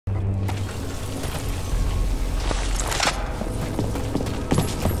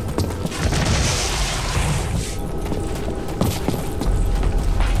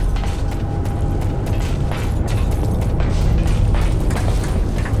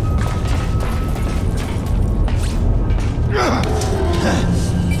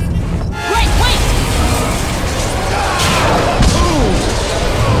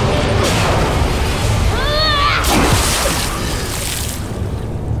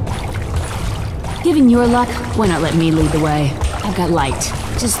given your luck, why not let me lead the way? I've got light.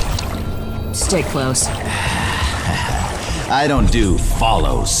 Just stay close. I don't do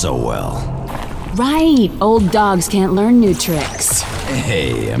follow so well. Right, old dogs can't learn new tricks.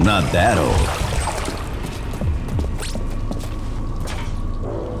 Hey, I'm not that old.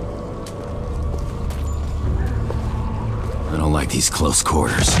 I don't like these close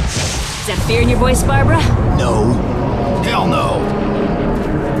quarters. Is that fear in your voice, Barbara? No. Hell no.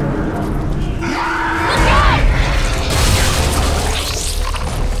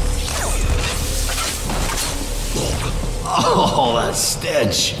 Oh, that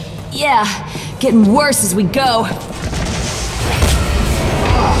stench. Yeah, getting worse as we go. Oh,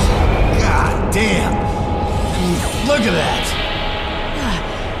 God damn. Look at that.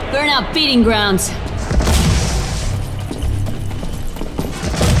 Burnout feeding grounds.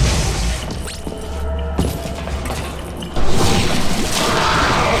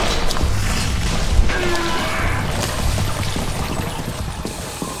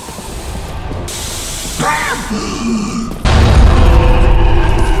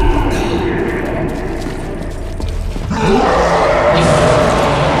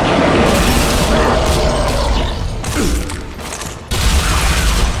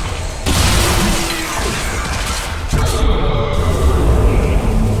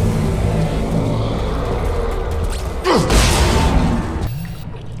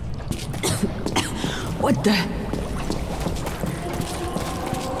 What the?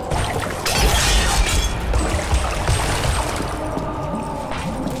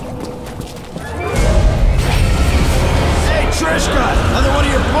 Hey, Trishka! Another one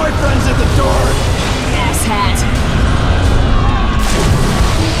of your boyfriends at the door! Asshat.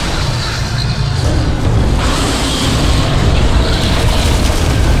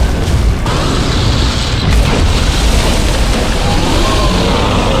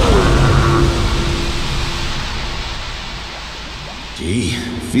 Gee,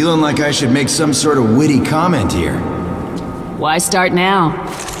 feeling like I should make some sort of witty comment here. Why start now?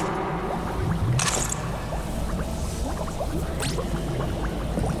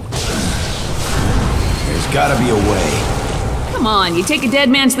 There's gotta be a way. Come on, you take a dead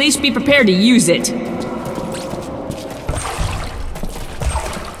man's leash, be prepared to use it.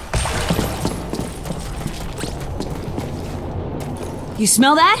 You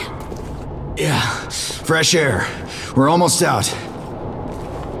smell that? Yeah, fresh air. We're almost out.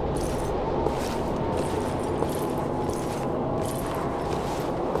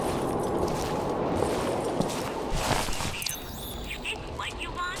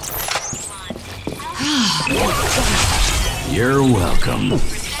 You're welcome. You're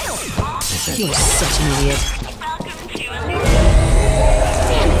such an idiot.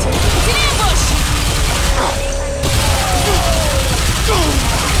 Damn it! It's an ambush!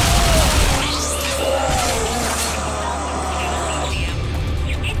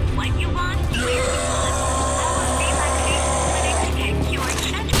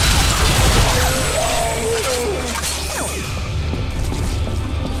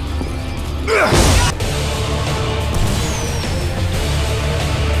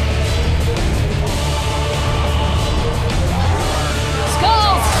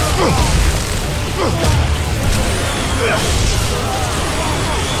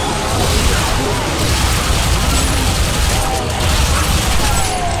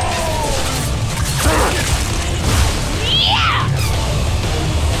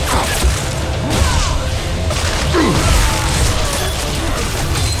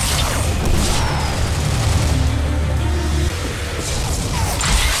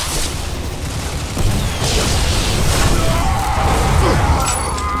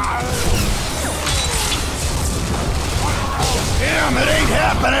 Damn, it ain't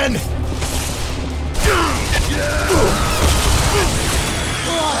happening!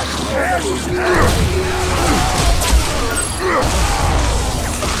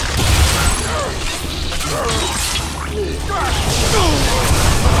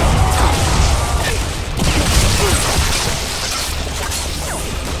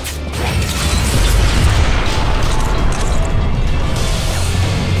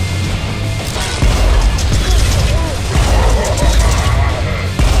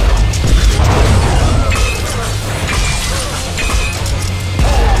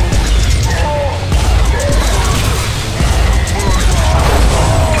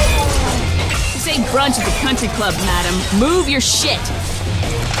 Brunch at the country club, madam. Move your shit!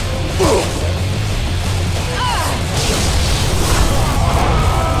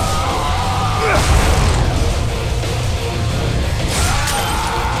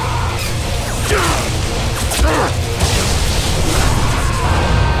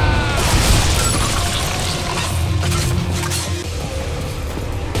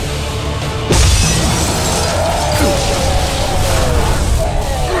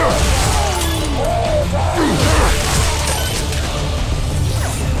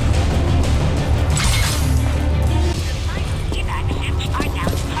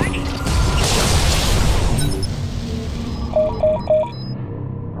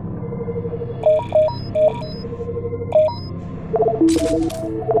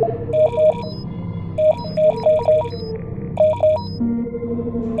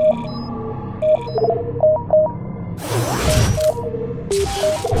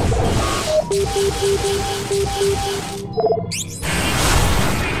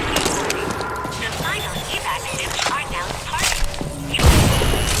 final evac ships are now departing.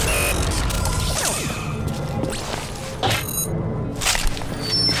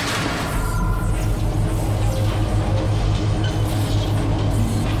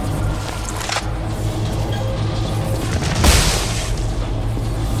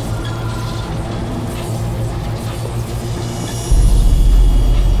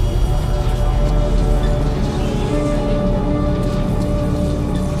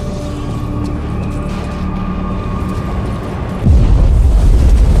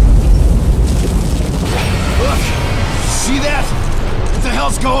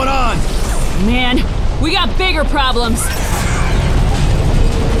 What's going on? Man, we got bigger problems.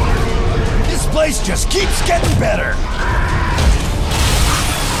 This place just keeps getting better.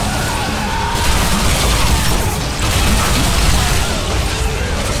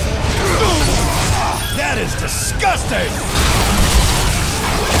 That is disgusting!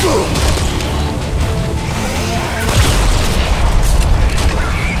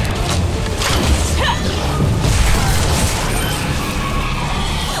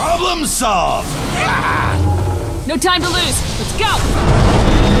 Problem solved! No time to lose. Let's go!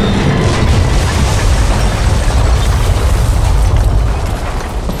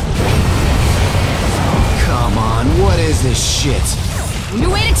 Come on, what is this shit? On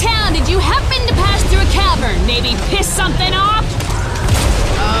your way to town, did you happen to pass through a cavern? Maybe piss something off?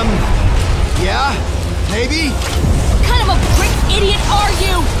 Yeah? Maybe? What kind of a prick idiot are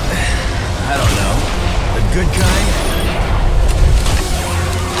you? I don't know. The good kind?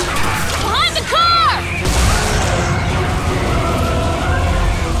 Behind the car!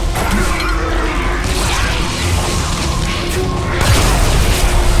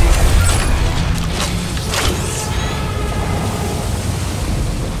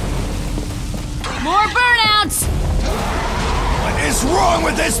 More burnouts! What is wrong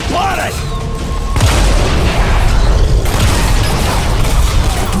with this planet?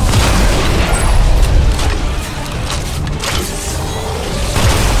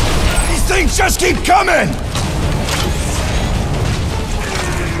 These things just keep coming!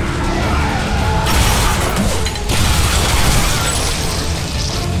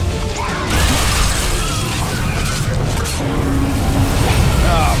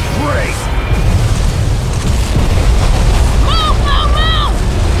 Ah, great! Move, move, move!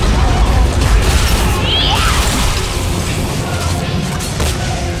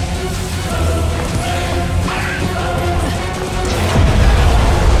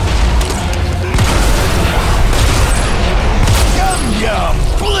 Yum yum!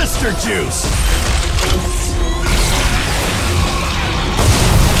 Blister juice!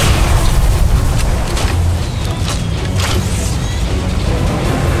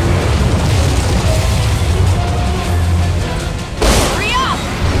 Hurry up!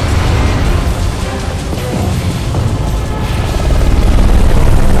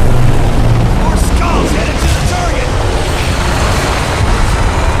 More skulls headed to the target!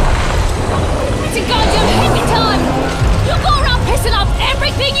 It's a goddamn hippie time! You go around pissing off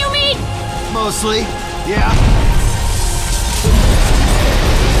everything you meet! Mostly, yeah.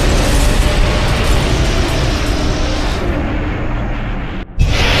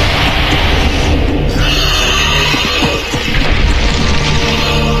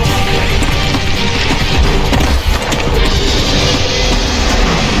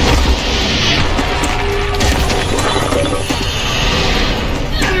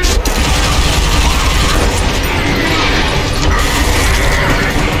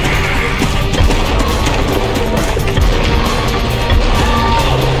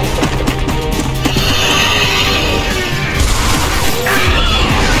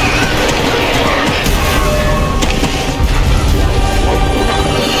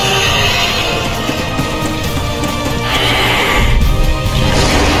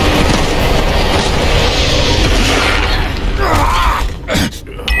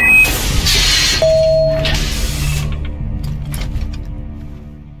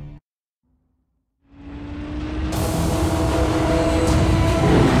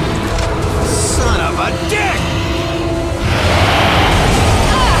 Son of a dick!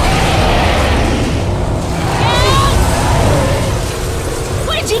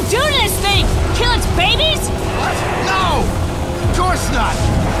 What did you do to this thing? Kill its babies? What? No! Of course not!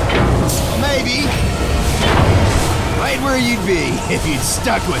 Maybe. Right where you'd be if you'd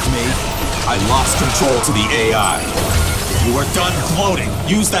stuck with me. I lost control to the AI. If you are done gloating,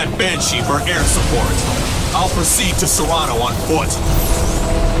 use that Banshee for air support. I'll proceed to Serrano on foot.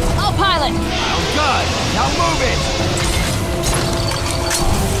 I'll pilot. Oh, good. Now move it!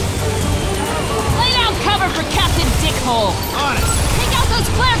 Lay down cover! cover for Captain Dickhole! On it! Take out those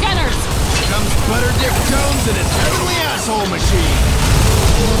flare gunners! Here comes Butter Dick Jones and his heavenly asshole machine!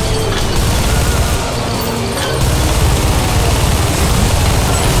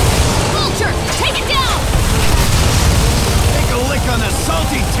 Vulture, take it down! Take a lick on the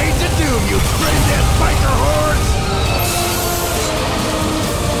salty taste of doom, you brain-dead biker whores!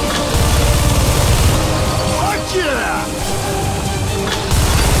 Fuck yeah!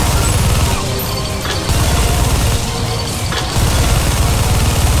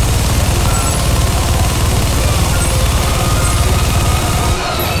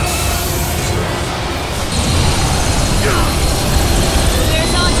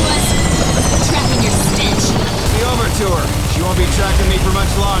 Bear's onto us. Tracking your stench. Be over to her. She won't be tracking me for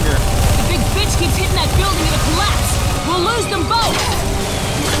much longer. The big bitch keeps hitting that building and it'll collapse. We'll lose them both.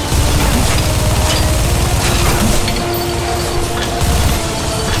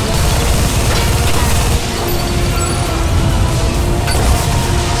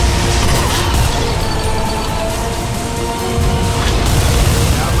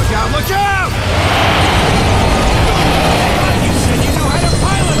 Look out, look out! You said you knew how to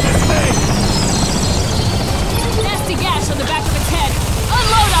pilot this thing! Nasty gash on the back of its head.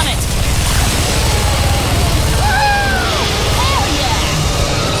 Unload on it! Woo! Hell yeah!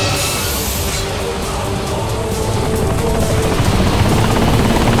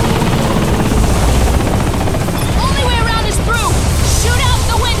 Only way around is through! Shoot out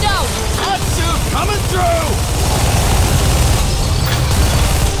the window! Hot suit coming through!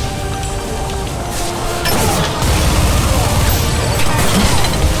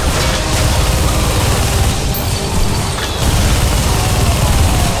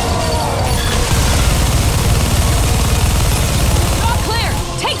 All clear!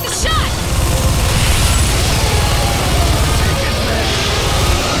 Take the shot!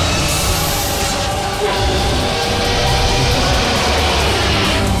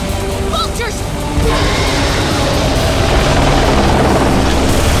 Vultures!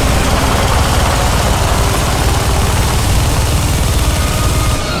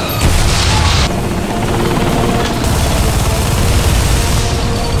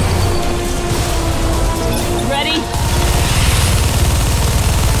 Ready?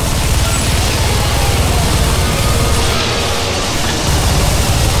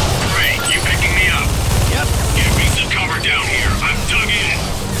 Ray, you picking me up? Yep. Give me some cover down here. I'm dug in.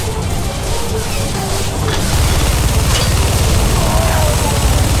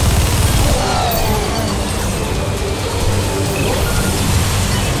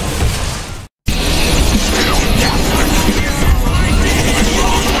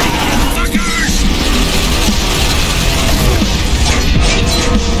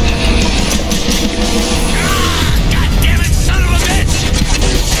 God damn it, son of a bitch!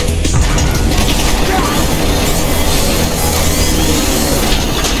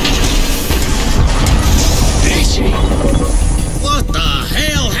 What the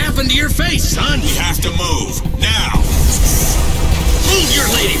hell happened to your face, son? We have to move. Now! Move your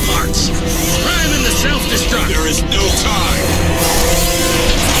lady parts! Prime in the self-destruct! There is no time!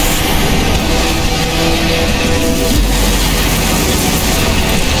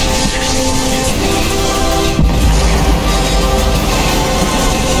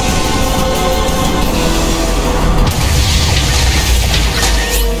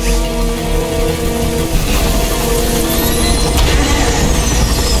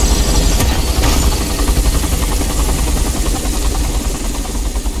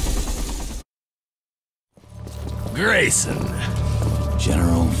 Grayson.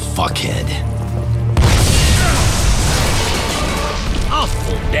 General Fuckhead.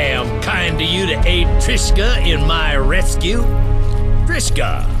 Awful damn kind of you to aid Trishka in my rescue.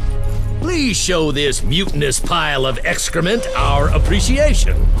 Trishka, please show this mutinous pile of excrement our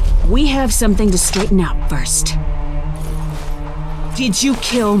appreciation. We have something to straighten out first. Did you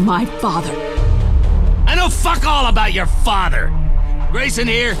kill my father? I know fuck all about your father. Grayson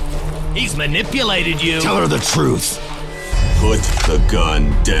here, he's manipulated you. Tell her the truth. Put the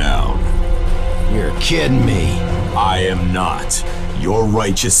gun down. You're kidding me. I am not. Your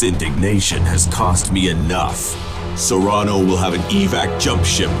righteous indignation has cost me enough. Serrano will have an evac jump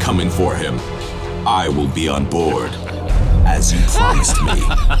ship coming for him. I will be on board, as you promised me.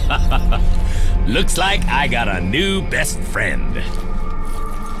 Looks like I got a new best friend.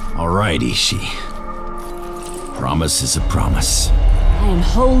 All right, Ishii. Promise is a promise. I am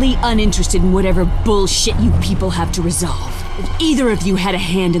wholly uninterested in whatever bullshit you people have to resolve. If either of you had a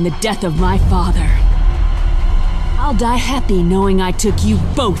hand in the death of my father, I'll die happy knowing I took you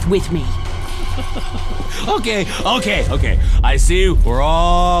both with me. Okay. I see we're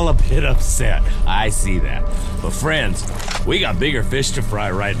all a bit upset. I see that. But friends, we got bigger fish to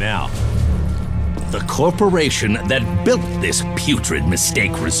fry right now. The corporation that built this putrid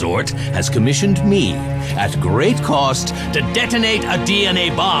mistake resort has commissioned me, at great cost, to detonate a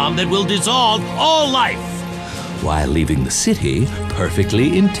DNA bomb that will dissolve all life, while leaving the city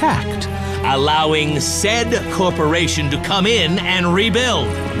perfectly intact, allowing said corporation to come in and rebuild.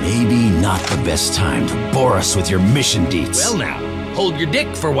 Maybe not the best time to bore us with your mission deets. Well now, hold your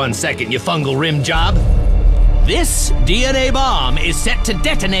dick for 1 second, you fungal rim job. This DNA bomb is set to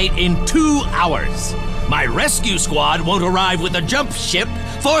detonate in 2 hours. My rescue squad won't arrive with a jump ship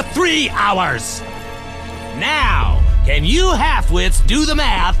for 3 hours. Now, can you halfwits do the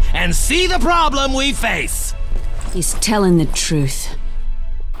math and see the problem we face? He's telling the truth.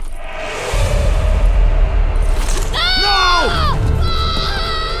 No!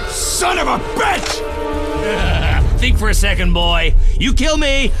 Son of a bitch! Think for a second, boy. You kill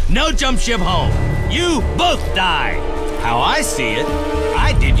me, no jump ship home. You both die. How I see it,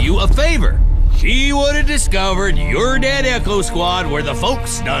 I did you a favor. She would have discovered your dead Echo Squad where the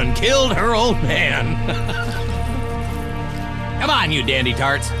folks done killed her old man. Come on, you dandy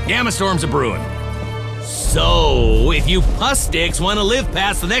tarts. Gamma storms a brewing. So, if you puss sticks want to live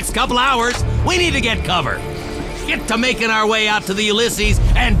past the next couple hours, we need to get cover. Get to making our way out to the Ulysses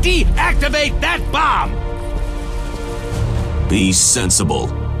and deactivate that bomb. Be sensible.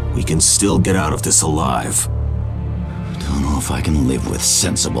 We can still get out of this alive. Don't know if I can live with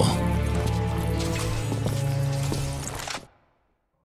sensible.